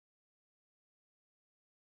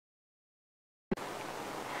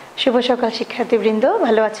শুভ সকাল শিক্ষার্থীবৃন্দ,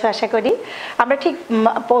 ভালো আছো আশা করি। আমরা ঠিক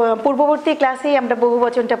পূর্ববর্তী ক্লাসেই আমরা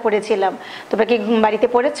বহুবচনটা পড়েছিলাম। তোমরা কি বাড়িতে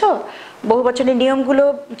পড়েছো? বহুবচনের নিয়মগুলো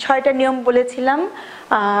 6টা নিয়ম বলেছিলাম।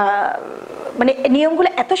 মানে নিয়মগুলো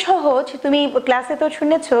এত সহজ, তুমি ক্লাসে তো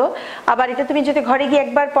শুনেছো, আবার এটা তুমি যদি ঘরে গিয়ে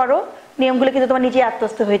একবার পড়ো নিয়মগুলো কিন্তু তোমার নিজে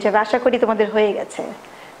আত্মস্থ হয়ে যাবে। আশা করি তোমাদের হয়ে গেছে,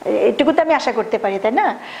 এটুকু তো আমি আশা করতে পারি, তাই না?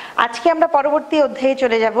 আজকে আমরা পরবর্তী অধ্যায়ে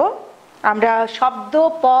চলে যাব। আমরা শব্দ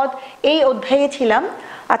পদ এই অধ্যায়ে ছিলাম।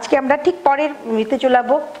 আজকে আমরা ঠিক পরের ইতে চলে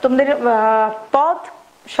যাবো। তোমাদের পদ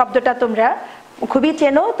শব্দটা তোমরা খুবই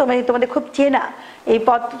চেনো, তোমাদের খুব চেনা এই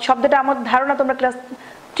পদ শব্দটা। আমার ধারণা তোমরা ক্লাস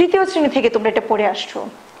 3য় শ্রেণী থেকে তোমরা এটা পড়ে আসছো।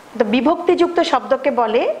 তো বিভক্তিযুক্ত শব্দকে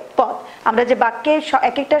বলে পদ। আমরা যে বাক্যে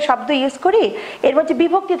এক একটা শব্দ ইউজ করি এর মধ্যে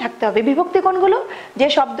বিভক্তি থাকতে হবে। বিভক্তি কোনগুলো?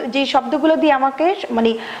 যে শব্দগুলো দিয়ে আমাকে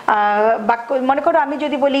মানে বাক্য, মনে করো আমি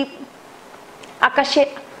যদি বলি আকাশে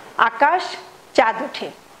আকাশ চাঁদ ওঠে,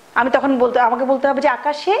 আমি তখন আমাকে বলতে হবে যে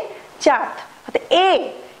আকাশে চাঁদ।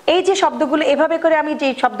 এই যে শব্দগুলো এভাবে করে আমি যে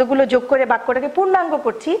শব্দগুলো যোগ করে বাক্যটাকে পূর্ণাঙ্গ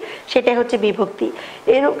করছি সেটাই হচ্ছে বিভক্তি।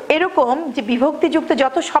 এরকম যে বিভক্তিযুক্ত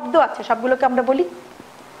যত শব্দ আছে সবগুলোকে আমরা বলি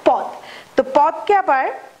পদ। তো পদকে আবার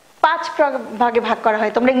 5 ভাগে ভাগ করা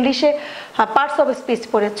হয়। তোমরা ইংলিশে পার্টস অফ স্পিচ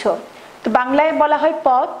পড়েছ, তো বাংলায় বলা হয়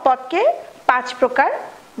পদ। পদকে 5 প্রকার: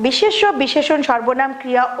 বিশেষ্য, বিশেষণ, সর্বনাম,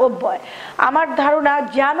 ক্রিয়া, অব্যয়। আমার ধারণা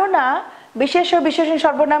জানো না বিশেষ্য, বিশেষণ,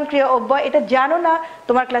 সর্বনাম, ক্রিয়া, অব্যয় এটা জানো না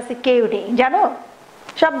তোমার ক্লাসে কেউ নেই। জানো?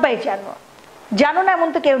 সবাই জানো। জানো না এমন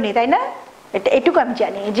তো কেউ নেই, তাই না? এটুকু আমি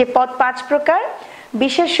জানি যে পদ 5 প্রকার: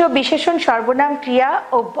 বিশেষ্য, বিশেষণ, সর্বনাম, ক্রিয়া,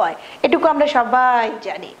 অব্যয়। এটুকু আমরা সবাই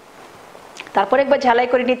জানি। তারপর একবার ঝালাই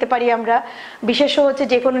করে নিতে পারি আমরা। বিশেষ্য হচ্ছে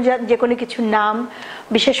যে কোনো কিছুর নাম।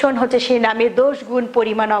 বিশেষণ হচ্ছে সেই নামের দোষ, গুণ,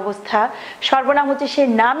 পরিমাণ, অবস্থা। সর্বনাম হচ্ছে সেই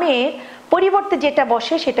নামের পরিবর্তে যেটা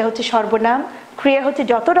বসে সেটা হচ্ছে সর্বনাম। ক্রিয়া হচ্ছে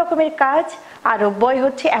যত রকমের কাজ। আর অব্যয়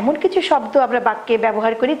হচ্ছে এমন কিছু শব্দ আমরা বাক্যে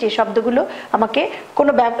ব্যবহার করি যে শব্দগুলো আমাকে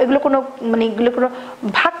এগুলো কোনো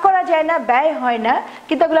ভাগ করা যায় না, ব্যয় হয় না,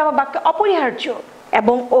 কিন্তু এগুলো আমার বাক্যে অপরিহার্য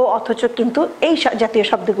এবং অথচ কিন্তু এই জাতীয়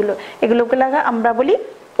শব্দগুলো এগুলোকে আমরা বলি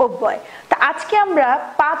অব্যয়। তা আজকে আমরা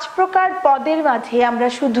 5 প্রকার পদের মাঝে আমরা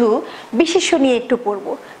শুধু বিশেষ্য নিয়ে একটু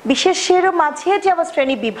পড়বো। বিশেষ্যের মাঝে যে আমার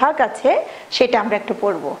শ্রেণী বিভাগ আছে সেটা আমরা একটু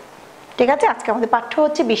পড়বো। ঠিক আছে? আজকে আমাদের পাঠ্য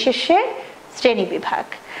হচ্ছে বিশেষ্যের শ্রেণী বিভাগ।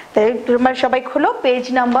 তাই তোমরা সবাই খোলো পেজ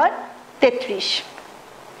নাম্বার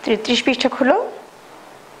 33 পৃষ্ঠা খোলো।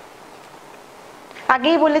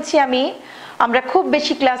 আগেই বলেছি আমরা খুব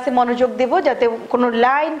বেশি ক্লাসে মনোযোগ দেব, যাতে কোনো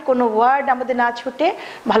লাইন কোনো ওয়ার্ড আমাদের না ছুটে।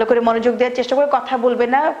 ভালো করে মনোযোগ দেওয়ার চেষ্টা করে। কথা বলবে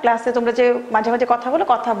না ক্লাসে। তোমরা যে মাঝে মাঝে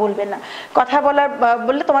কথা বলবে না। কথা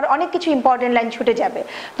বললে তোমার অনেক কিছু ইম্পর্টেন্ট লাইন ছুটে যাবে।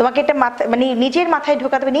 তোমাকে এটা মানে নিজের মাথায়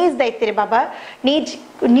ঢোকাতে হবে। নিজ দায়িত্বে রে বাবা,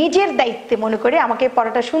 নিজের দায়িত্বে মনে করে আমাকে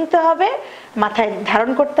পড়াটা শুনতে হবে, মাথায়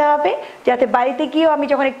ধারণ করতে হবে, যাতে বাড়িতে গিয়েও আমি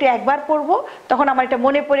যখন একটু একবার পড়বো তখন আমার এটা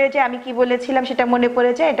মনে পড়ে যায়, আমি কি বলেছিলাম সেটা মনে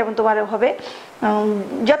পড়ে যায়। এটা তোমার হবে,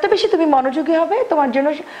 যত বেশি তুমি মনোযোগী হবে তোমার জন্য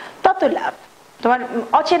তত লাভ। তোমার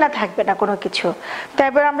অচেনা থাকবে না কোনো কিছু। তাই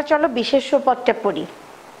এবার আমরা চলো বিশেষ্য পদটা পড়ি।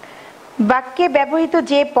 বাক্যে ব্যবহৃত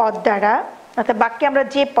যে পদ দ্বারা, অর্থাৎ বাক্যে আমরা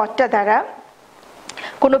যে পদটা দ্বারা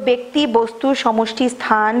কোনো ব্যক্তি, বস্তু, সমষ্টি,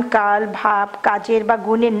 স্থান, কাল, ভাব, কাজের বা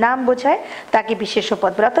গুণের নাম বোঝায় তাকে বিশেষ্য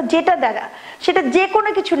পদ বলে। অর্থাৎ যেটা দ্বারা, সেটা যে কোনো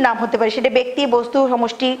কিছুর নাম হতে পারে, সেটা ব্যক্তি, বস্তু,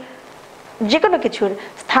 সমষ্টি, যে কোনো কিছুর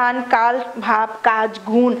স্থান, কাল, ভাব, কাজ,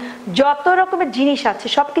 গুণ, যত রকমের জিনিস আছে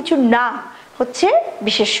সবকিছুর নাম হচ্ছে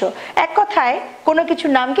বিশেষ্য। এক কথায় কোনো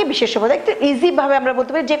কিছুর নামকে বিশেষ্য পদ। একটু ইজি ভাবে আমরা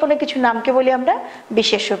বলতে পারি যে কোনো কিছুর নামকে বলি আমরা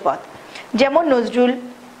বিশেষ্য পদ। যেমন নজরুল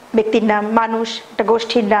ব্যক্তির নাম, মানুষ একটা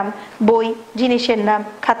গোষ্ঠীর নাম, বই জিনিসের নাম,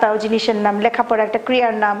 খাতা ও জিনিসের নাম, লেখাপড়া একটা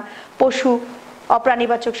ক্রিয়ার নাম, পশু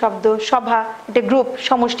অপ্রাণীবাচক শব্দ, সভা একটা গ্রুপ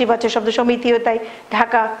সমষ্টিবাচক শব্দ, সমিতিও তাই,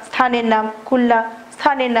 ঢাকা স্থানের নাম, খুলনা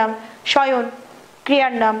স্থানের নাম, শয়ন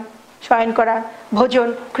ক্রিয়ার নাম শয়ন করা, ভোজন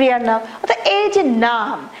ক্রিয়ার নাম। অর্থাৎ এই যে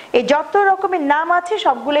নাম, এই যত রকমের নাম আছে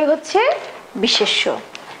সবগুলোই হচ্ছে বিশেষ্য।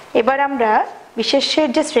 এবার আমরা বিশেষ্যের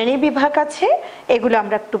যে শ্রেণী বিভাগ আছে এগুলো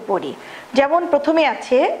আমরা একটু পড়ি। যেমন প্রথমে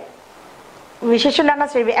আছে বিশেষ্য নানা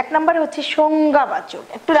শ্রেণী। 1 নম্বরে হচ্ছে সংজ্ঞাবাচক।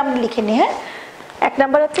 একটু আমরা লিখে নিই। হ্যাঁ, 1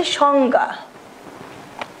 নম্বর হচ্ছে সংজ্ঞা।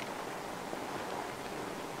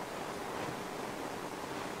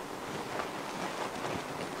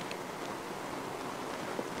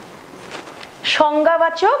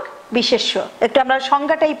 সংজ্ঞাবাচক বিশেষ্য। একটু আমরা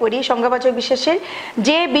সংজ্ঞাটাই পড়ি। সংজ্ঞাবাচক বিশেষ্যের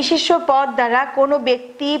যে বিশেষ্য পদ দ্বারা কোনো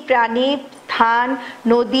ব্যক্তি, প্রাণী, স্থান,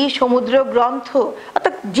 নদী, সমুদ্র, গ্রন্থ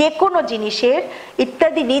অর্থাৎ যে কোনো জিনিসের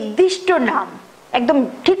ইত্যাদি নির্দিষ্ট নাম, একদম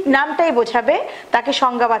ঠিক নামটাই বোঝাবে, তাকে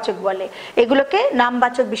সংজ্ঞাবাচক বলে। এগুলোকে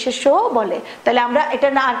নামবাচক বিশেষ্য বলে। তাহলে আমরা এটা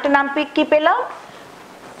একটা নাম কি পেলাম,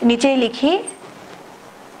 নিচেই লিখি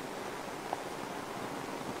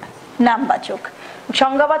নামবাচক।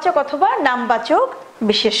 সংজ্ঞাবাচক অথবা নামবাচক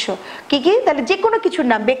বিশেষ্য। কি কি? তাহলে যে কোনো কিছুর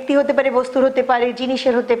নাম, ব্যক্তি হতে পারে, বস্তুর হতে পারে,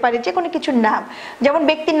 জিনিসের হতে পারে, যে কোনো কিছুর নাম। যেমন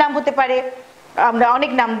ব্যক্তির নাম হতে পারে, আমরা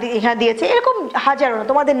অনেক নাম এখানে দিয়েছি, এরকম হাজারো,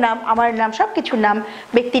 তোমাদের নাম, আমার নাম, সব কিছুর নাম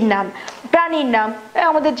ব্যক্তির নাম। প্রাণীর নাম,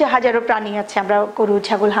 আমাদের যে হাজারো প্রাণী আছে, আমরা গরু,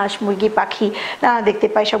 ছাগল, হাঁস, মুরগি, পাখি দেখতে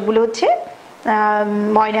পাই, সবগুলো হচ্ছে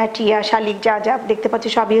ময়না, টিয়া, শালিক, যা যা দেখতে পাচ্ছি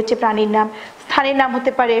সবই হচ্ছে প্রাণীর নাম। স্থানের নাম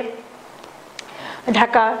হতে পারে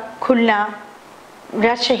ঢাকা, খুলনা,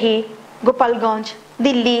 রাজশাহী, গোপালগঞ্জ,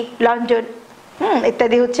 দিল্লি, লন্ডন,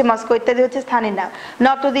 ইত্যাদি হচ্ছে মস্কো, ইত্যাদি হচ্ছে স্থানের নাম।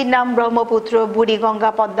 নদীর নাম ব্রহ্মপুত্র, বুড়ি,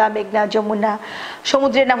 গঙ্গা, পদ্মা, মেঘনা, যমুনা।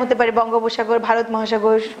 সমুদ্রের নাম হতে পারে বঙ্গোপসাগর, ভারত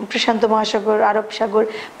মহাসাগর, প্রশান্ত মহাসাগর, আরব সাগর।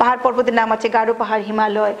 পাহাড় পর্বতের নাম আছে গারো পাহাড়,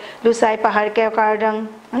 হিমালয়, লুসাই পাহাড়, কেওকারডাং।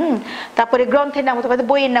 তারপরে গ্রন্থের নাম হতে পারে,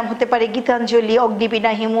 বইয়ের নাম হতে পারে গীতাঞ্জলি,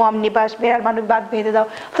 অগ্নিবীণা, হিমু, অমনিবাস, বেড়ার মানুষ, বাদ ভেদে দাও।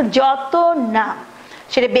 তো যত নাম,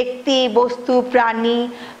 সেটা ব্যক্তি, বস্তু, প্রাণী,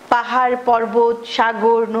 পাহাড়, পর্বত,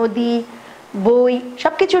 সাগর, নদী, বই,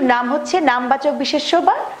 সবকিছুর নাম হচ্ছে নামবাচক বিশেষ্য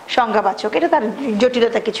বা সংজ্ঞাবাচক। এটা তার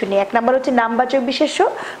জটিলতা কিছু নেই। 1 নম্বর হচ্ছে নামবাচক বিশেষ্য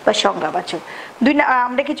বা সংজ্ঞাবাচক।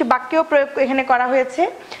 আমরা কিছু বাক্য প্রয়োগ এখানে করা হয়েছে।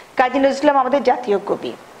 কাজী নজরুল ইসলাম আমাদের জাতীয়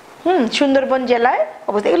কবি, সুন্দরবন জেলায়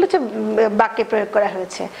অবস্থিত, এগুলো হচ্ছে বাক্যে প্রয়োগ করা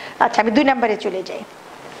হয়েছে। আচ্ছা, আমি 2 নম্বরে চলে যাই।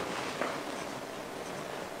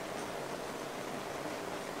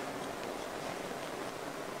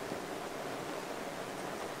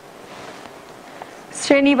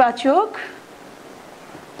 শ্রেণীবাচক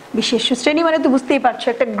বিশেষ্য। শ্রেণী মানে তো বুঝতেই পারছো,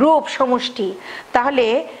 একটা গ্রুপ, সমষ্টি। তাহলে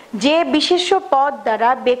যে বিশেষ্য পদ দ্বারা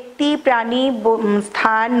ব্যক্তি, প্রাণী,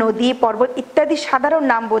 স্থান, নদী, পর্বত ইত্যাদি সাধারণ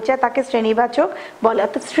নাম বোঝায় তাকে শ্রেণীবাচক বলে।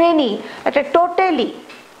 অর্থাৎ শ্রেণী একটা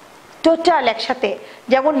টোটাল একসাথে।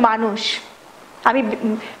 যেমন মানুষ, আমি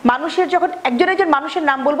মানুষের যখন একজন মানুষের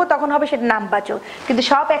নাম বলবো তখন হবে সেটা নামবাচক, কিন্তু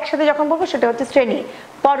সব একসাথে যখন বলবো সেটা হচ্ছে শ্রেণী।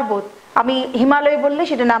 পর্বত, আমি হিমালয় বললে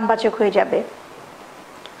সেটা নামবাচক হয়ে যাবে।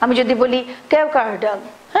 আমি যদি বলি কেওকারডাং,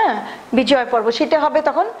 বিজয় পর্বত, সেটা হবে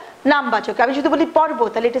তখন নামবাচক। আমি যদি বলি পর্বত,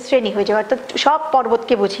 তাহলে এটা শ্রেণী হয়ে যাবে, অর্থাৎ সব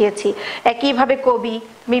পর্বতকে বুঝিয়েছি। একইভাবে কবি,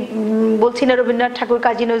 আমি বলছি না রবীন্দ্রনাথ ঠাকুর,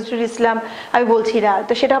 কাজী নজরুল ইসলাম, আমি বলছি না,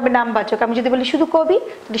 তো সেটা হবে নামবাচক। আমি যদি বলি শুধু কবি,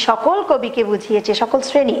 সকল কবিকে বুঝিয়েছে, সকল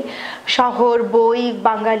শ্রেণী। শহর, বই,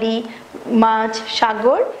 বাঙালি, মাছ,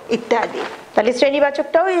 সাগর ইত্যাদি। তাহলে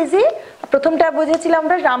শ্রেণীবাচকটাও ইজি। প্রথমটা বুঝেছিলাম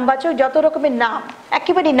আমরা নামবাচক, যত রকমের নাম,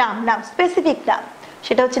 একেবারে নাম স্পেসিফিক নাম,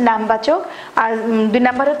 সেটা হচ্ছে নামবাচক। আর 2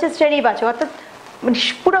 নম্বর হচ্ছে শ্রেণীবাচক, অর্থাৎ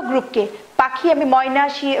পুরো গ্রুপকে। পাখি, আমি ময়না,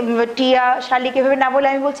 টিয়া, শালিক এভাবে না বলে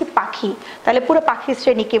আমি বলছি পাখি, তাহলে পুরো পাখির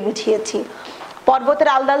শ্রেণীকে বুঝিয়েছি। পর্বতের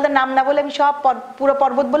আলাদা আলাদা নাম না বলে আমি সব পুরো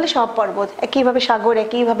পর্বত বললে সব পর্বত, একইভাবে সাগর,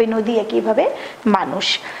 একইভাবে নদী, একইভাবে মানুষ।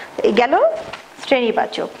 এই গেল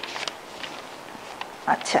শ্রেণীবাচক।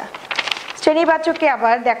 আচ্ছা, শ্রেণীবাচকে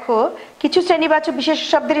আবার দেখো, কিছু শ্রেণীবাচক বিশেষ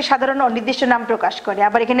শব্দের সাধারণ অনির্দিষ্ট নাম প্রকাশ করে।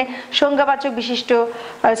 আবার এখানে সংজ্ঞাবাচক বিশিষ্ট,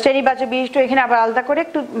 শ্রেণীবাচক বিশিষ্ট, এখানে আবার আলাদা করে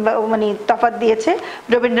একটু মানে তফাৎ দিয়েছে।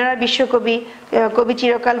 রবীন্দ্রনাথ বিশ্বকবি, কবি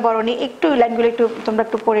চিরকাল বরণী, একটু লাইনগুলো একটু তোমরা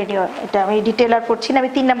একটু পড়ে নিও, এটা আমি ডিটেল আর পড়ছি না।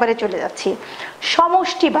 আমি 3 নম্বরে চলে যাচ্ছি।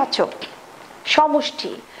 সমষ্টিবাচক।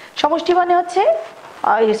 সমষ্টি মানে হচ্ছে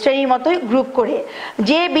শ্রেণীর মতোই গ্রুপ করে,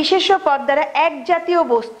 যে বিশেষ পদ দ্বারা এক জাতীয়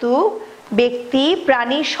বস্তু, ব্যক্তি,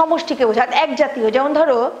 প্রাণী, সমষ্টিকে বোঝায়। এক জাতীয়, যেমন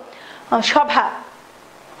ধরো সভা,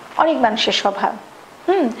 অনেক মানুষের সভা।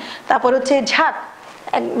 তারপর হচ্ছে ঝাঁক,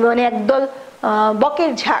 মানে একদল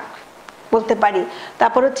বকের ঝাঁক বলতে পারি।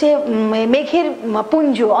 তারপর হচ্ছে মেঘের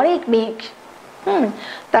পুঞ্জ, অনেক মেঘ।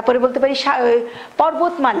 তারপরে বলতে পারি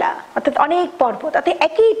পর্বতমালা, অর্থাৎ অনেক পর্বত, অর্থাৎ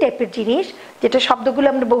একই টাইপের জিনিস, যেটা শব্দগুলো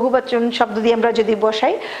আমরা বহুবচন শব্দ দিয়ে আমরা যদি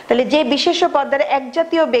বসাই, তাহলে যে বিশেষ পদ দ্বারা এক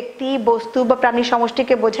জাতীয় ব্যক্তি, বস্তু বা প্রাণী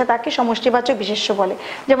সমষ্টিকে বোঝা তাকে সমষ্টিবাচক বিশেষ্য বলে।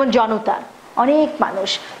 যেমন জনতা, অনেক মানুষ।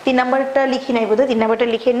 3 নম্বরটা লিখি নাই বোধহয়, 3 নম্বরটা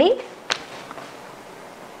লিখে নিই।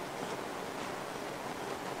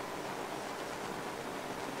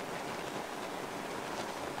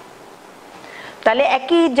 তাহলে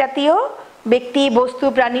একই জাতীয় ব্যক্তি, বস্তু,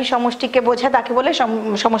 প্রাণী সমষ্টিকে বোঝা তাকে বলে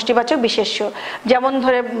সমষ্টিবাচক বিশেষ্য। যেমন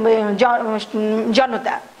ধরে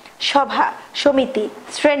জনতা, সভা, সমিতি,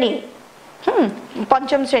 শ্রেণী,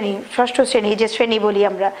 পঞ্চম শ্রেণী, ষষ্ঠ শ্রেণী যে শ্রেণী বলি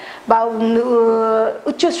আমরা, বা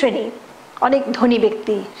উচ্চ শ্রেণী, অনেক ধনী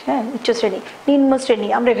ব্যক্তি, উচ্চ শ্রেণী, নিম্ন শ্রেণী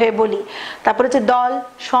আমরা এভাবে বলি। তারপর হচ্ছে দল,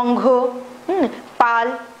 সংঘ, পাল,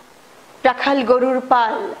 রাখাল, গরুর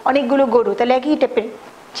পাল, অনেকগুলো গরু, তাহলে একই টাইপের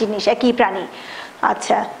জিনিস, একই প্রাণী।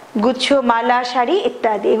 আচ্ছা, গুচ্ছ, মালা, শাড়ি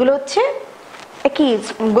ইত্যাদি, এগুলো হচ্ছে একই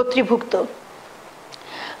গোত্রীভুক্ত।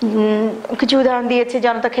 কিছু উদাহরণ দিয়েছে,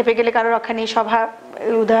 জনতা খেপে গেলে কারো রক্ষা নেই, সভা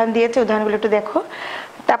উদাহরণ দিয়েছে, উদাহরণগুলো একটু দেখো।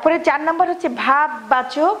 তারপরে 4 নম্বর হচ্ছে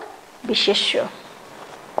ভাববাচক বিশেষ্য।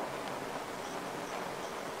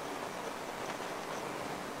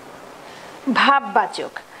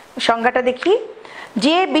 ভাববাচক, সংজ্ঞাটা দেখি।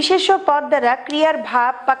 যে বিশেষ্য পদ দ্বারা ক্রিয়ার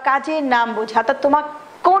ভাব বা কাজের নাম বোঝা, অর্থাৎ তোমার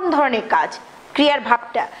কোন ধরনের কাজ, ক্রিয়ার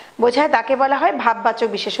ভাবটা বোঝায় তাকে বলা হয় ভাববাচক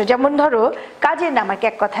বিশেষ্য। যেমন ধরো কাজের নাম আর কি,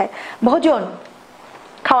 এক কথায় ভোজন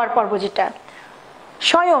খাওয়ার পর্ব যেটা,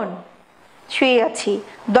 শয়ন শুয়ে আছি,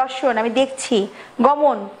 দর্শন আমি দেখছি,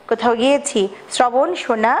 গমন কোথাও গিয়েছি, শ্রবণ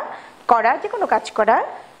শোনা, করা যে কোনো কাজ করা,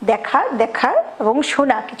 দেখা দেখা এবং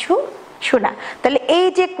শোনা কিছু শোনা। তাহলে এই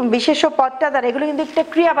যে বিশেষ্য পদটা দ্বারা, এগুলো কিন্তু একটা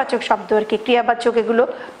ক্রিয়াবাচক শব্দ আর কি, ক্রিয়াবাচক এগুলো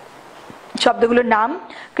শব্দগুলোর নাম,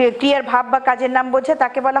 ক্রিয়ার ভাব বা কাজের নাম বোঝে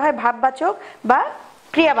তাকে বলা হয় ভাববাচক বা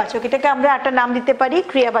ক্রিয়াবাচক। এটাকে আমরা একটা নাম দিতে পারি,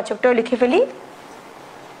 ক্রিয়াবাচকটাও লিখে ফেলি।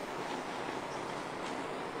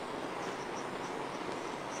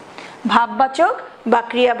 ভাববাচক বা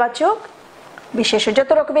ক্রিয়াবাচক বিশেষ্য, যত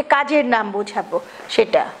রকমের কাজের নাম বোঝাবো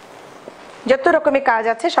সেটা, যত রকমের কাজ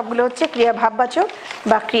আছে সবগুলো হচ্ছে ক্রিয়া ভাববাচক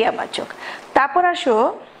বা ক্রিয়াবাচক। তারপর আসো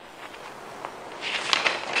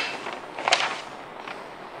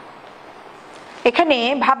এখানে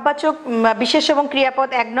ভাববাচক বিশেষ্য এবং ক্রিয়াপদ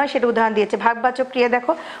এক নয় সেটা উদাহরণ দিয়েছে। ভাববাচক ক্রিয়া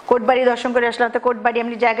দেখো, কোটবাড়ি দর্শন করে আসলাম, তো কোটবাড়ি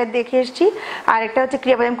আমি জায়গায় দেখে এসেছি, আর একটা হচ্ছে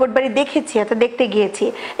ক্রিয়াপদ আমি কোটবাড়ি দেখেছি অর্থাৎ দেখতে গিয়েছি,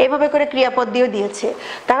 এভাবে করে ক্রিয়াপদ দিয়েও দিয়েছে।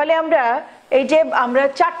 তাহলে আমরা এই যে আমরা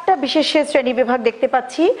চারটা বিশেষ্যের শ্রেণী বিভাগ দেখতে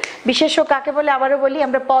পাচ্ছি। বিশেষ্য কাকে বলে আবারও বলি,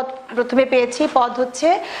 আমরা পদ প্রথমে পেয়েছি। পদ হচ্ছে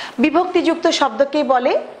বিভক্তিযুক্ত শব্দকেই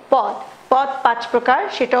বলে পদ। পদ পাঁচ প্রকার,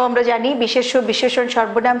 সেটাও আমরা জানি, বিশেষ্য, বিশেষণ,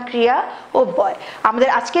 সর্বনাম, ক্রিয়া ও বয়। আমাদের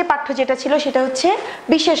আজকের পাঠ্য যেটা ছিল সেটা হচ্ছে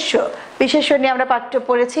বিশেষ্য। বিশেষ্য নিয়ে আমরা পাঠ্য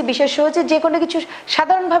পড়েছি। বিশেষ্য হচ্ছে যে কোনো কিছু,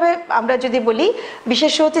 সাধারণভাবে আমরা যদি বলি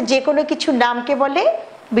বিশেষ্য হচ্ছে যে কোনো কিছু নামকে বলে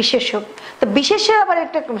বিশেষ্য। তো বিশেষ্যের আবার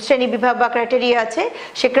একটা শ্রেণী বিভাগ বা ক্রাইটেরিয়া আছে,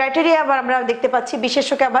 সে ক্রাইটেরিয়া আবার আমরা দেখতে পাচ্ছি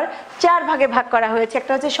বিশেষ্যকে আবার চার ভাগে ভাগ করা হয়েছে।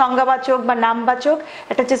 একটা হচ্ছে সংজ্ঞাবাচক বা নামবাচক,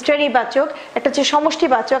 একটা হচ্ছে শ্রেণীবাচক, একটা হচ্ছে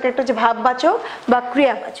সমষ্টিবাচক, একটা হচ্ছে ভাববাচক বা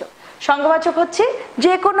ক্রিয়াবাচক। সংজ্ঞাবাচক হচ্ছে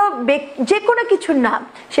যে কোনো কিছুর নাম,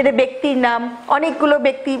 সেটা ব্যক্তির নাম, অনেকগুলো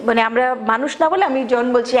ব্যক্তি, মানে আমরা মানুষ না বলে আমি জন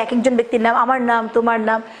বলছি, এক একজন ব্যক্তির নাম, আমার নাম, তোমার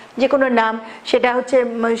নাম, যে কোনো নাম, সেটা হচ্ছে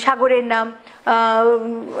সাগরের নাম,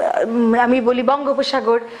 আমি বলি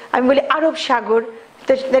বঙ্গোপসাগর, আমি বলি আরব সাগর,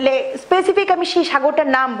 তো তাহলে স্পেসিফিক আমি সেই সাগরটার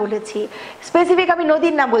নাম বলেছি। স্পেসিফিক আমি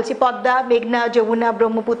নদীর নাম বলছি, পদ্মা, মেঘনা, যমুনা,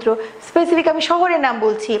 ব্রহ্মপুত্র। স্পেসিফিক আমি শহরের নাম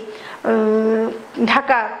বলছি,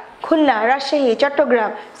 ঢাকা, খুলনা, রাজশাহী,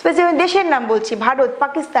 চট্টগ্রাম। স্পেসিফিক দেশের নাম বলছি, ভারত,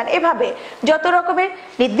 পাকিস্তান। এভাবে যত রকমের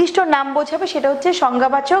নির্দিষ্ট নাম বোঝাবে সেটা হচ্ছে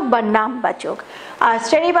সংজ্ঞাবাচক বা নামবাচক। আর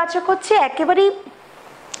শ্রেণীবাচক হচ্ছে একেবারেই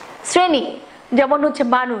শ্রেণী, যেমন হচ্ছে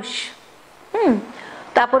মানুষ,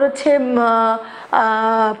 তারপর হচ্ছে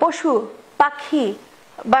পশু পাখি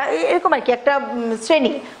বা এরকম আর কি একটা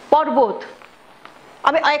শ্রেণী। পর্বত,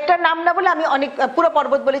 আমি একটা নাম না বলে আমি অনেক পুরো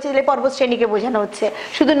পর্বত বলেছি, তাহলে পর্বত শ্রেণীকে বোঝানো হচ্ছে।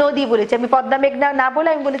 শুধু নদী বলেছি, আমি পদ্মা মেঘনা না বলে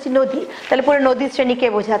আমি বলেছি নদী, তাহলে পুরো নদীর শ্রেণীকে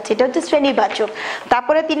বোঝাচ্ছে, এটা হচ্ছে শ্রেণীবাচক।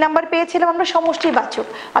 তারপরে 3 নাম্বার পেয়েছিলাম আমরা সমষ্টিবাচক,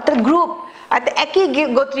 অর্থাৎ গ্রুপ, অর্থাৎ একই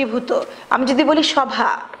গোত্রীভূত। আমি যদি বলি সভা,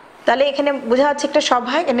 তাহলে এখানে বোঝা যাচ্ছে একটা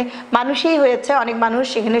সভা, এখানে মানুষই হয়েছে, অনেক মানুষ,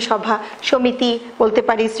 এখানে সভা। সমিতি বলতে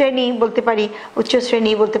পারি, শ্রেণী বলতে পারি, উচ্চ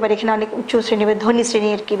শ্রেণী বলতে পারি, এখানে অনেক উচ্চ শ্রেণী বা ধনী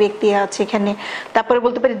শ্রেণীর কি ব্যক্তি আছে এখানে। তারপরে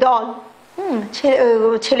বলতে পারি দল,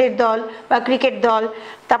 ছেলের দল বা ক্রিকেট দল।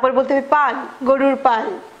 তারপর বলতে পারি পাল, গরুর পাল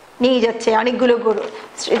নিয়ে যাচ্ছে অনেকগুলো গরু।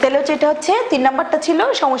 তাহলে হচ্ছে এটা হচ্ছে 3 নাম্বারটা ছিল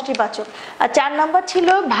সমষ্টিবাচক। আর 4 নাম্বার ছিল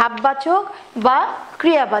ভাববাচক বা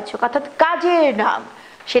ক্রিয়াবাচক, অর্থাৎ কাজের নাম।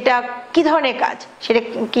 সেটা কি ধরনের কাজ, সেটা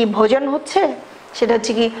কি ভোজন হচ্ছে, সেটা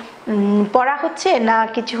হচ্ছে কি পড়া হচ্ছে, না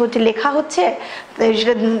কিছু হচ্ছে লেখা হচ্ছে,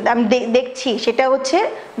 সেটা আমি দেখছি, সেটা হচ্ছে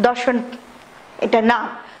দর্শন, এটা নাম।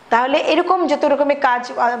 তাহলে এরকম যত রকমের কাজ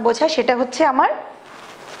বোঝায় সেটা হচ্ছে আমার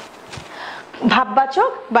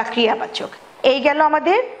ভাববাচক বা ক্রিয়াবাচক। এই গেল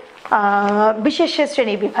আমাদের বিশেষ্যের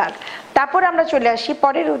শ্রেণী বিভাগ। তারপর আমরা চলে আসি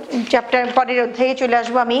পরের চ্যাপ্টার, পরের অধ্যায়ে চলে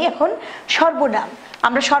আসবো আমি এখন সর্বনাম।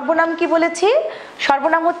 আমরা সর্বনাম কি বলেছি?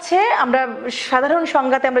 সর্বনাম হচ্ছে, আমরা সাধারণ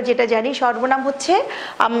সংজ্ঞাতে আমরা যেটা জানি, সর্বনাম হচ্ছে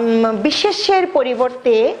বিশেষ্যের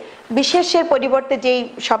পরিবর্তে যেই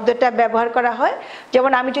শব্দটা ব্যবহার করা হয়।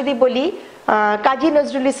 যেমন আমি যদি বলি কাজী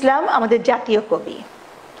নজরুল ইসলাম আমাদের জাতীয় কবি,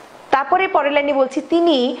 তারপরে পরের লাইনে বলছি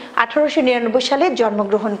তিনি 1899 সালে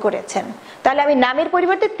জন্মগ্রহণ করেছেন, তাহলে আমি নামের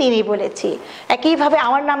পরিবর্তে তিনি বলেছি। একইভাবে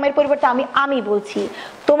আমার নামের পরিবর্তে আমি বলছি,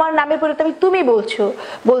 তোমার নামের পরিবর্তে আমি তুমি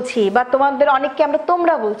বলছি, বা তোমাদের অনেককে আমরা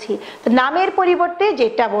তোমরা বলছি। তো নামের পরিবর্তে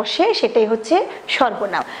যেটা বসে সেটাই হচ্ছে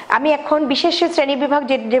সর্বনাম। আমি এখন বিশেষ শ্রেণী বিভাগ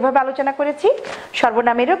যেভাবে আলোচনা করেছি,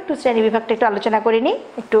 সর্বনামেরও একটু শ্রেণী বিভাগটা একটু আলোচনা করে নিই,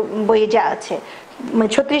 একটু বইয়ে যা আছে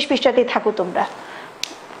 36 পৃষ্ঠাতেই থাকো তোমরা।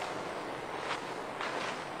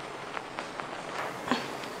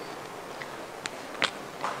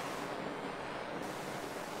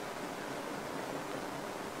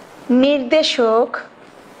 নির্দেশক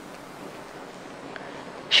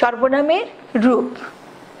সর্বনামের রূপ।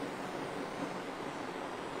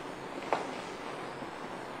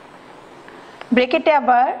 ব্রেকেটে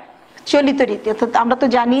আবার চলিত রীতি, অর্থাৎ আমরা তো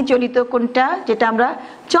জানি চলিত কোনটা, যেটা আমরা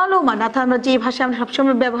চলমান, অর্থাৎ আমরা যে ভাষা আমরা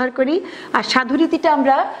সবসময় ব্যবহার করি। আর সাধুরীতিটা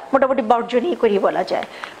আমরা মোটামুটি বর্জনই করি বলা যায়।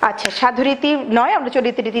 আচ্ছা, সাধুরীতি নয়, আমরা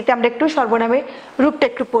চলিত রীতিতে আমরা একটু সর্বনামের রূপটা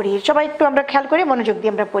একটু পড়ি, সবাই একটু আমরা খেয়াল করে মনোযোগ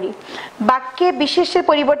দিয়ে আমরা পড়ি। বাক্যে বিশেষের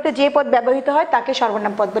পরিবর্তে যে পদ ব্যবহৃত হয় তাকে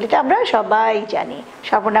সর্বনাম পদ বলি, আমরা সবাই জানি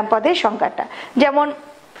সর্বনাম পদের সংজ্ঞাটা। যেমন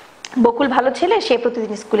বকুল ভালো ছেলে, সে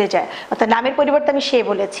প্রতিদিন স্কুলে যায়, অর্থাৎ নামের পরিবর্তে আমি সে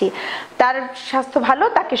বলেছি। তার স্বাস্থ্য ভালো,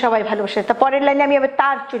 তাকে সবাই ভালোবাসে। তা পরের লাইনে আমি আবার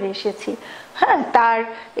তার চলে এসেছি। হ্যাঁ, তার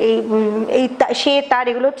সে তার,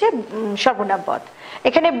 এগুলো হচ্ছে সর্বনাম পদ।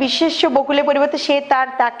 এখানে বিশেষ্য বকুলের পরিবর্তে সে তার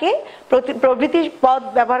তাকে প্রভৃতি পদ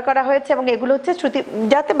ব্যবহার করা হয়েছে, এবং এগুলো হচ্ছে শ্রুতি,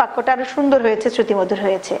 যাতে বাক্যটা আরো সুন্দর হয়েছে, শ্রুতিমধুর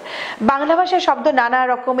হয়েছে। বাংলা ভাষায় শব্দ নানা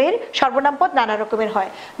রকমের, সর্বনাম পদ নানা রকমের হয়।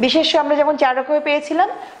 বিশেষ্য আমরা যেমন 4 রকমের পেয়েছিলাম,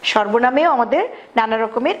 সর্বনামেও আমাদের নানা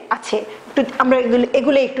রকমের আছে। একটু আমরা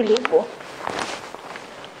এগুলো একটু লিখবো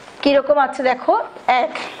কিরকম আছে দেখো।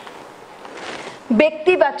 1,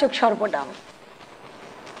 ব্যক্তিবাচক সর্বনাম।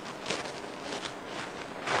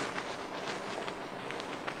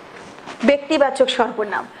 ব্যক্তিবাচক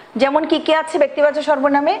সর্বনাম যেমন কি কি আছে ব্যক্তিবাচক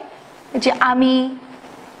সর্বনামে? যে আমি,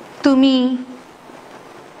 তুমি,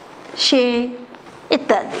 সে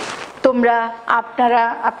ইত্যাদি, তোমরা, আপনারা,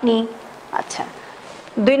 আপনি। আচ্ছা,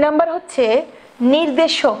 2 নম্বর হচ্ছে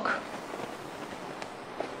নির্দেশক।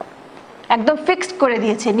 একদম ফিক্সড করে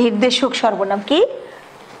দিয়েছে নির্দেশক সর্বনাম। কি?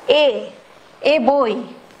 এ বই,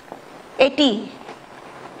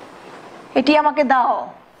 এটি আমাকে দাও,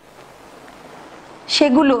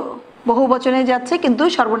 সেগুলো বহু বচনে যাচ্ছে কিন্তু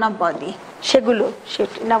সর্বনাম পদই, সেগুলো,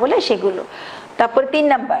 সেটি না বলে সেগুলো। তারপর 3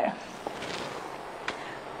 নাম্বার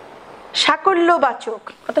সাকল্যবাচক,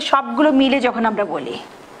 অর্থাৎ সবগুলো মিলে যখন আমরা বলি।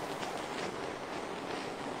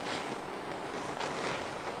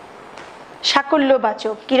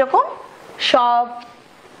 সাকল্যবাচক কিরকম? সব,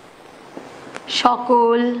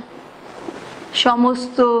 সকল,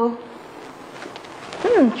 সমস্ত,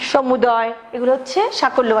 সমুদয়, এগুলো হচ্ছে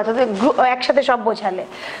সাকল্যবাচক, একসাথে সব বোঝালে।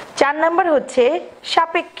 4 নাম্বার হচ্ছে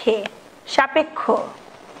সাপেক্ষে, সাপেক্ষ।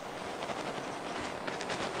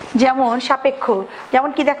 যেমন সাপেক্ষ, যেমন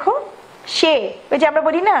কি দেখো, সে, ওই যে আমরা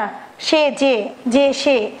বলি না সে, যে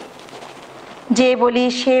সে, যে বলি,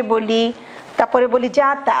 সে বলি, তারপরে বলি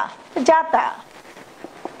যাতা, যাতা,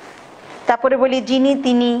 তারপরে বলি যিনি,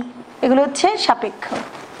 তিনি, এগুলো হচ্ছে সাপেক্ষ।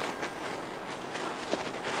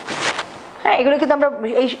 হ্যাঁ, এগুলো কিন্তু আমরা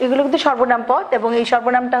এগুলো কিন্তু সর্বনাম পদ, এবং এই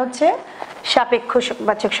সর্বনামটা হচ্ছে সাপেক্ষ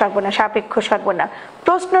বাচক সর্বনাম, সাপেক্ষ সর্বনাম।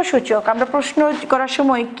 প্রশ্নসূচক, আমরা প্রশ্ন করার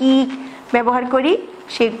সময় কি ব্যবহার করি,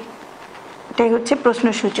 সেটাই হচ্ছে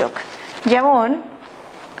প্রশ্নসূচক। যেমন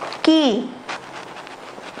কি,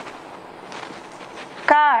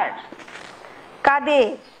 কার, কাদের।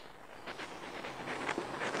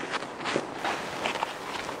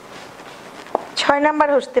 6 নাম্বার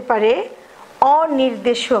হতে পারে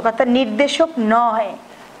অনির্দেশক, অর্থাৎ নির্দেশক নয়,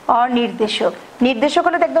 অনির্দেশক। নির্দেশক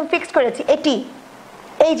হলে একদম ফিক্স করেছি, এটি,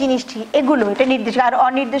 এই জিনিসটি, এগুলো, এটা নির্দেশক। আর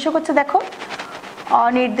অনির্দেশক হচ্ছে দেখো,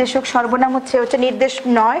 অনির্দেশক সর্বনাম হচ্ছে নির্দেশ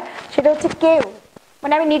নয়, সেটা হচ্ছে কেউ,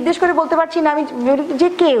 মানে আমি নির্দেশ করে বলতে পারছি না, আমি যে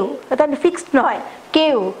কেউ, অর্থাৎ ফিক্সড নয়,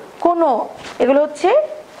 কেউ, কোনো, এগুলো হচ্ছে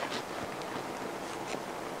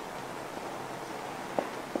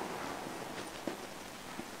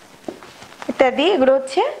ইত্যাদি, এগুলো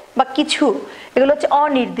হচ্ছে বা কিছু, এগুলো হচ্ছে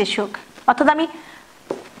অনির্দেশক। অর্থাৎ আমি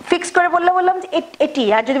ফিক্স করে বললাম যে এটি,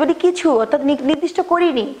 আর যদি বলি কিছু, অর্থাৎ নির্দিষ্ট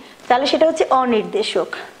করিনি, তাহলে সেটা হচ্ছে অনির্দেশক।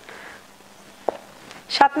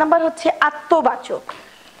 7 নাম্বার হচ্ছে আত্মবাচক।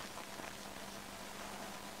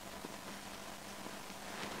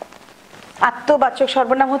 আত্মবাচক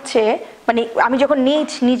সর্বনাম হচ্ছে মানে আমি যখন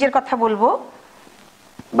নিজের কথা বলবো,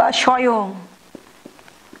 বা স্বয়ং,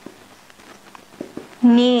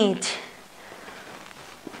 নিজ,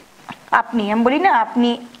 আপনি, আমি বলি না আপনি,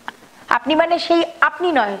 আপনি মানে সেই আপনি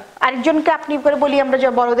নয়, আরেকজনকে আপনি করে বলি আমরা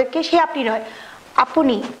বড়দেরকে, সেই আপনি নয়,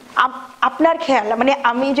 আপনি, আপনার খেয়াল, মানে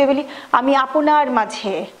আমি যে বলি আমি আপনার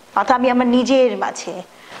মাঝে, অর্থাৎ আমি আমার নিজের মাঝে,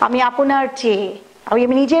 আমি আপনার চেয়ে,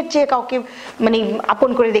 আমি নিজের চেয়ে কাউকে মানে আপন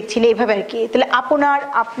করে দেখছি না, এইভাবে আর কি। তাহলে আপনার,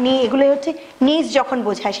 আপনি, এগুলো হচ্ছে নিজ যখন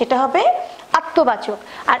বোঝায় সেটা হবে আত্মবাচক।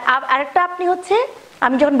 আর আরেকটা আপনি হচ্ছে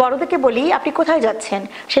আমি যখন বড়দেরকে বলি আপনি কোথায় যাচ্ছেন,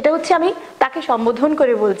 সেটা হচ্ছে আমি তাকে সম্বোধন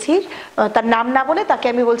করে বলছি, তার নাম না বলে তাকে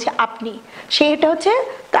আমি বলছি আপনি, সেটা হচ্ছে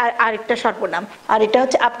তার আরেকটা সর্বনাম। আর এটা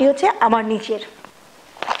হচ্ছে আপনি হচ্ছে আমার নিজের।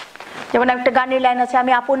 যেমন একটা গানের লাইন আছে,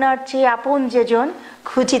 আমি আপনার চেয়ে আপন যেজন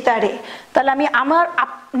খুঁজি তারে, তাহলে আমি আমার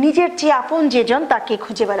নিজের চেয়ে আপন যেজন তাকে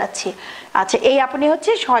খুঁজে বেড়াচ্ছি। আচ্ছা, এই আপনি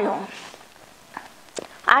হচ্ছে স্বয়ং।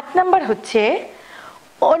 8 নাম্বার হচ্ছে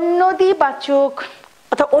অন্যদিবাচক,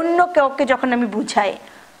 অর্থাৎ অন্য কাউকে যখন আমি বুঝাই,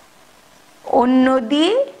 অন্যদি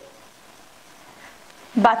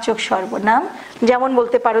বাচক সর্বনাম। যেমন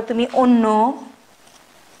বলতে পারো তুমি অন্য,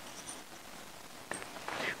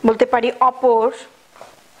 বলতে পারি অপর,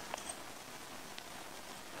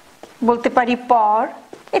 বলতে পারি পর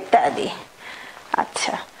ইত্যাদি।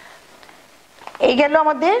 আচ্ছা, এই গেল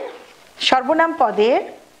আমাদের সর্বনাম পদের,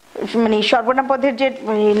 মানে সর্বনাম পদের যে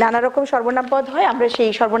নানা রকম সর্বনাম পদ হয়, আমরা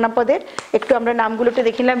সেই সর্বনাম পদের একটু আমরা নামগুলো একটু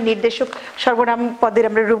দেখলাম, নির্দেশক সর্বনাম পদের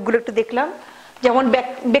আমরা রূপগুলো একটু দেখলাম। যেমন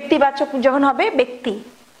ব্যক্তিবাচক যখন হবে, ব্যক্তি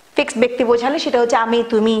ফিক্সড ব্যক্তি বোঝালে সেটা হচ্ছে আমি,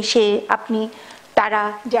 তুমি, সে, আপনি, তারা,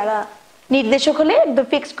 যারা। নির্দেশক হলে একদম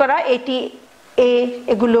ফিক্সড করা, এটি,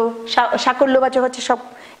 এগুলো। সাকল্যবাচক হচ্ছে সব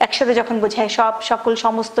একসাথে যখন বোঝায়, সব, সকল,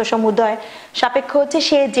 সমস্ত, সমুদয়। সাপেক্ষ হচ্ছে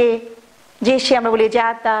সে, যে সে আমরা বলি যা,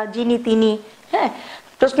 তা, যিনি, তিনি। হ্যাঁ,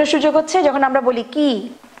 প্রশ্নসূচক হচ্ছে যখন আমরা বলি কি,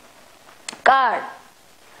 কার,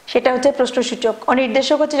 সেটা হচ্ছে প্রশ্নসূচক।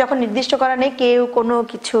 অনির্দেশক হচ্ছে যখন নির্দিষ্ট করা নেই, কেউ, কোনো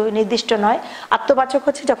কিছু নির্দিষ্ট নয়। আত্মবাচক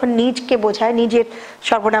হচ্ছে যখন নিজকে বোঝায়, নিজের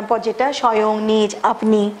সর্বনাম পদ যেটা, স্বয়ং, নিজ,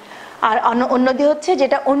 আপনি। আর অন্যদি হচ্ছে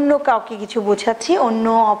যেটা অন্য কাউকে কিছু বোঝাচ্ছি, অন্য,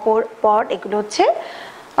 অপর, পর, এগুলো হচ্ছে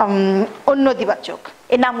অন্যদিবাচক।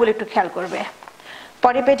 এই নামগুলো একটু খেয়াল করবে।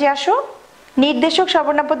 পরে পেজে আসো, নির্দেশক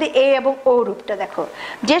সর্বনাম পদে এ এবং ও রূপটা দেখো।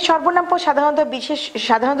 যে সর্বনাম পদ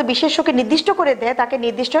সাধারণত বিশেষ্যকে নির্দিষ্ট করে দেয় তাকে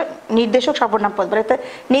নির্দেশক সর্বনাম পদ বলে।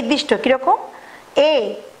 নির্দিষ্ট কিরকম,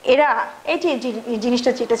 এরা, এই যে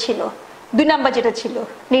জিনিসটা যেটা ছিল 2 নাম্বার যেটা ছিল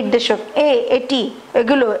নির্দেশক, এটি,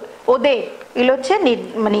 এগুলো, ওদের, এগুলো হচ্ছে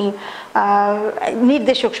মানে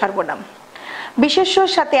নির্দেশক সর্বনাম। বিশেষ্যর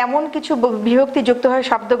সাথে এমন কিছু বিভক্তি যুক্ত হয়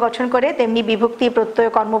শব্দ গঠন করে, তেমনি বিভক্তি, প্রত্যয়,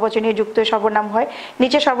 কর্মবচনীয় যুক্ত সর্বনাম হয়।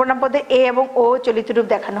 নিচে সর্বনাম পদে এ এবং ও চলিত রূপ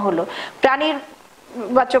দেখানো হলো। প্রাণীর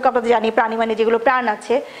বাচক আমরা জানি, প্রাণী মানে যেগুলো প্রাণ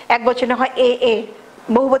আছে, এক বচনে হয় এ,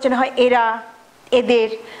 বহু বচনে হয় এরা, এদের।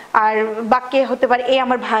 আর বাক্যে হতে পারে এ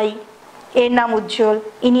আমার ভাই, এর নাম উজ্জ্বল,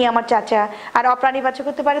 ইনি আমার চাচা। আর অপ্রাণীবাচক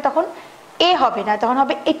হতে পারে তখন এ হবে না, তখন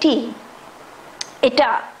হবে এটি, এটা,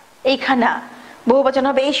 এইখানা। বহু বচন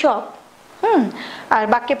হবে এইসব। আর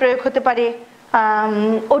বাক্যে প্রয়োগ হতে পারে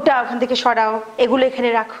ওটা ওখান থেকে সরাও, এগুলো এখানে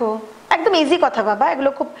রাখো। একদম ইজি কথা বাবা, এগুলো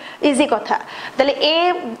খুব ইজি কথা। তাহলে এ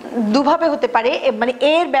দুভাবে হতে পারে, মানে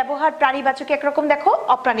এর ব্যবহার প্রাণীবাচকে একরকম দেখো,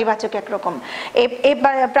 অপ্রাণীবাচকে একরকম।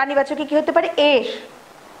 প্রাণীবাচকে কি হতে পারে,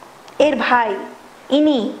 এর ভাই,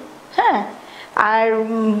 ইনি। হ্যাঁ, আর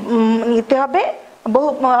নিতে হবে বহু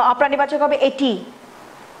অপ্রাণীবাচক হবে এটি,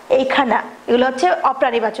 এইখানা। এগুলো হচ্ছে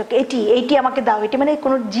অপ্রাণীবাচক। এইটি আমাকে দাও, এটি মানে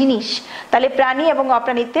কোনো জিনিস। তাহলে প্রাণী এবং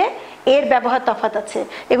অপ্রাণীতে এর ব্যবহার তফাৎ আছে,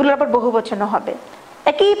 এগুলোর আবার বহুবচন হবে।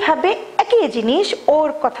 একইভাবে একই জিনিস ওর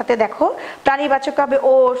কথাতে দেখো, প্রাণীবাচক হবে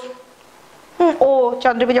ওর, ও।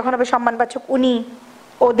 চন্দ্রবী যখন হবে সম্মানবাচক উনি,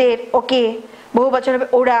 ওদের, ওকে। বহুবচন হবে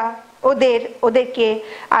ওরা, ওদের, ওদেরকে।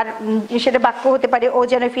 আর সেটা বাক্য হতে পারে ও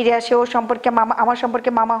যেন ফিরে আসে, ও সম্পর্কে মামা, আমার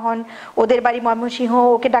সম্পর্কে মামা হন, ওদের বাড়ি ময়মনসিংহ,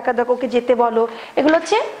 ওকে ডাকা দাও, ওকে যেতে বলো। এগুলো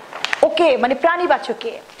হচ্ছে ওকে মানে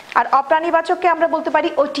প্রাণীবাচকে। আর অপ্রাণীবাচককে আমরা বলতে পারি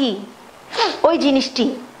ওটি, ওই জিনিসটি।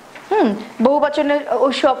 বহুবচনের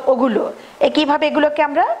ওইসব, ওগুলো। একইভাবে এগুলোকে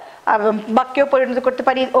আমরা বাক্যেও পরিণত করতে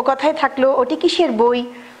পারি। ও কথায় থাকলো, ওটি কিসের বই,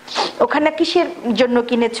 ওখানে কিসের জন্য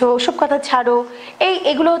কিনেছো, ওসব কথা ছাড়ো।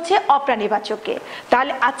 এগুলো হচ্ছে অপ্রাণীবাচকে।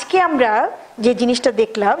 তাহলে আজকে আমরা যে জিনিসটা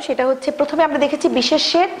দেখলাম সেটা হচ্ছে, প্রথমে আমরা দেখেছি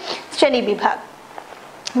বিশেষ্যের শ্রেণী বিভাগ।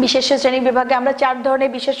 বিশেষ্য শ্রেণী বিভাগে আমরা 4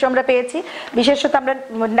 ধরনের বিশেষ্য আমরা পেয়েছি। বিশেষ্যতা আমরা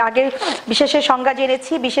আগে বিশেষের সংজ্ঞা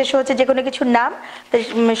জেনেছি। বিশেষ্য হচ্ছে যে কোনো কিছুর নাম,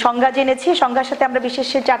 সংজ্ঞা জেনেছি। সংজ্ঞার সাথে আমরা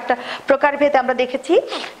বিশেষ্যের 4টা প্রকারভেদ আমরা দেখেছি।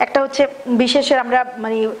 একটা হচ্ছে বিশেষের আমরা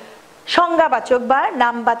মানে সংজ্ঞাবাচক বা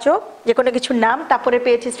নামবাচক, যে কোনো কিছুর নাম। তারপরে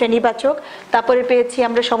পেয়েছি শ্রেণীবাচক, তারপরে পেয়েছি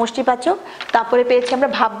আমরা সমষ্টিবাচক, তারপরে পেয়েছি আমরা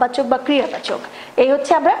ভাববাচক বা ক্রিয়াবাচক। এই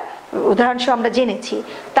হচ্ছে আমরা উদাহরণসহ আমরা জেনেছি।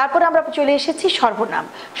 তারপরে আমরা চলে এসেছি সর্বনাম।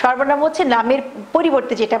 সর্বনাম হচ্ছে নামের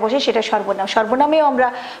পরিবর্তে যেটা বসে সেটা সর্বনাম। সর্বনামেও আমরা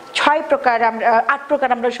 8 প্রকার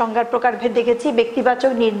আমরা সংজ্ঞার প্রকারভেদ দেখেছি।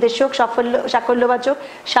 ব্যক্তিবাচক, নির্দেশক, সাকল্যবাচক,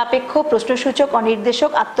 সাপেক্ষ, প্রশ্নসূচক,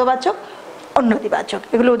 অনির্দেশক, আত্মবাচক, অন্যদিবাচক।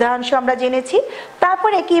 এগুলো উদাহরণসহ আমরা জেনেছি।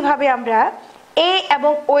 তারপরে কিভাবে আমরা এ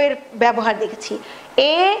এবং ও এর ব্যবহার দেখেছি।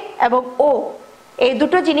 এ এবং ও এই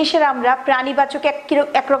দুটো জিনিসের আমরা প্রাণীবাচক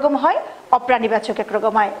একরকম হয়, অপ্রাণীবাচক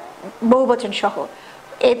একরকম হয়, বহুবচন সহ।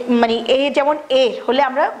 মানে এ যেমন এর হলে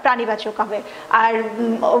আমরা প্রাণীবাচক হবে, আর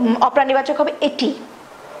অপ্রাণীবাচক হবে এটি,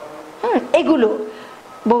 এগুলো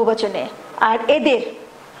বহুবচনে। আর এদের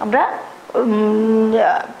আমরা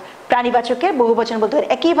প্রাণীবাচকের বহুবচন বলতে পারি।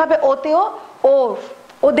 একইভাবে ওতেও ওর,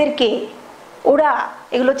 ওদেরকে, ওরা,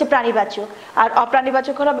 এগুলো হচ্ছে প্রাণীবাচক। আর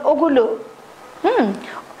অপ্রাণীবাচক হলো ওগুলো,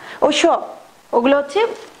 ওইসব, ওগুলো হচ্ছে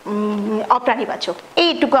অপ্রাণীবাচক।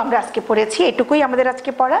 এইটুকু আমরা আজকে পড়েছি, এইটুকুই আমাদের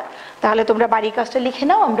আজকে পড়া। তাহলে তোমরা বাড়ির কাজটা লিখে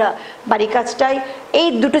নাও। আমরা বাড়ির কাজটাই এই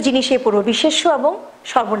দুটো জিনিসই পড়বো, বিশেষ্য এবং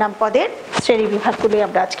সর্বনাম পদের শ্রেণী বিভাগগুলি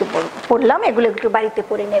আমরা আজকে পড়লাম, এগুলো একটু বাড়িতে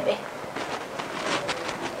পড়ে নেবে।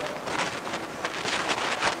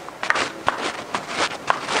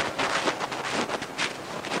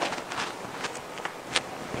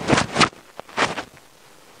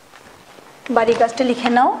 বাড়ির কাজটা লিখে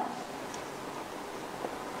নাও।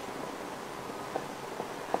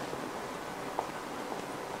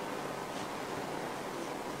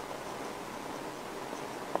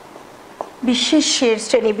 বিশেষ্যের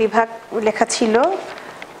শ্রেণী বিভাগ লেখা ছিল।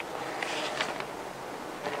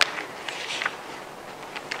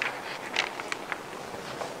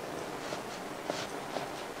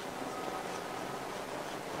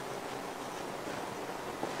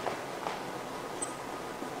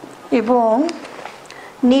 এবং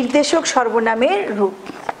নির্দেশক সর্বনামের রূপ।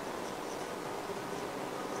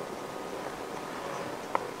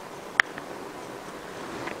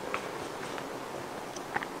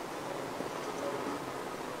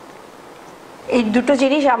 এই দুটো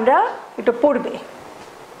জিনিস আমরা একটু পড়বে।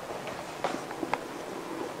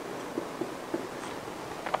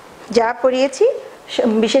 যা পড়িয়েছি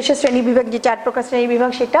বিশেষ শ্রেণী বিভাগ, যে 4 প্রকার শ্রেণী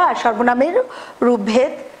বিভাগ সেটা, আর সর্বনামের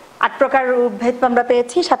রূপভেদ 8 প্রকার রূপভেদ আমরা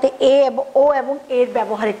পেয়েছি, সাথে এ এবং ও এবং এর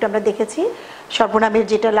ব্যবহার একটু আমরা দেখেছি। সর্বনামের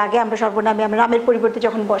যেটা লাগে আমরা সর্বনামে আমরা নামের পরিবর্তে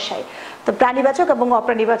যখন বসাই, তো প্রাণীবাচক এবং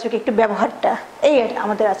অপ্রাণীবাচক একটু ব্যবহারটা, এই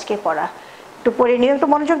আমাদের আজকে পড়া। একটু পড়ে নিয়ে একটু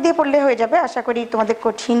মনোযোগ দিয়ে পড়লে হয়ে যাবে। আশা করি তোমাদের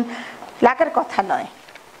কঠিন লাগার কথা নয়,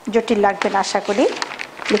 জটিল লাগবে না আশা করি।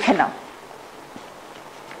 লিখে নাও।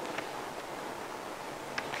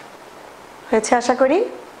 হয়েছে আশা করি।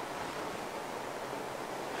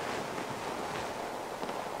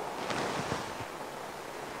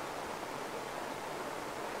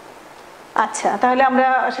 আচ্ছা, তাহলে আমরা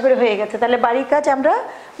আশা করি হয়ে গেছে। তাহলে বাড়ির কাজ আমরা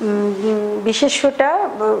বিশেষ্যটা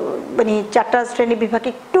মানে 4টা শ্রেণী বিভাগে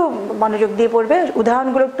একটু মনোযোগ দিয়ে পড়বে,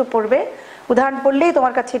 উদাহরণগুলো একটু পড়বে। উদাহরণ পড়লেই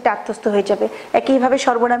তোমার কাছে এটা আত্মস্থ হয়ে যাবে। একইভাবে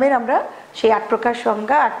সর্বনামের আমরা সেই 8 প্রকার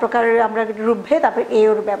সংজ্ঞা, 8 প্রকারের আমরা রূপভেদ, তারপরে এ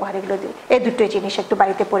ওর ব্যবহার, এগুলো দিই। এই দুটোই জিনিস একটু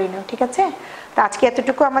বাড়িতে পড়ে নিও, ঠিক আছে? তো আজকে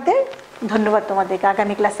এতটুকু আমাদের। ধন্যবাদ তোমাদেরকে।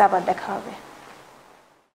 আগামী ক্লাসে আবার দেখা হবে।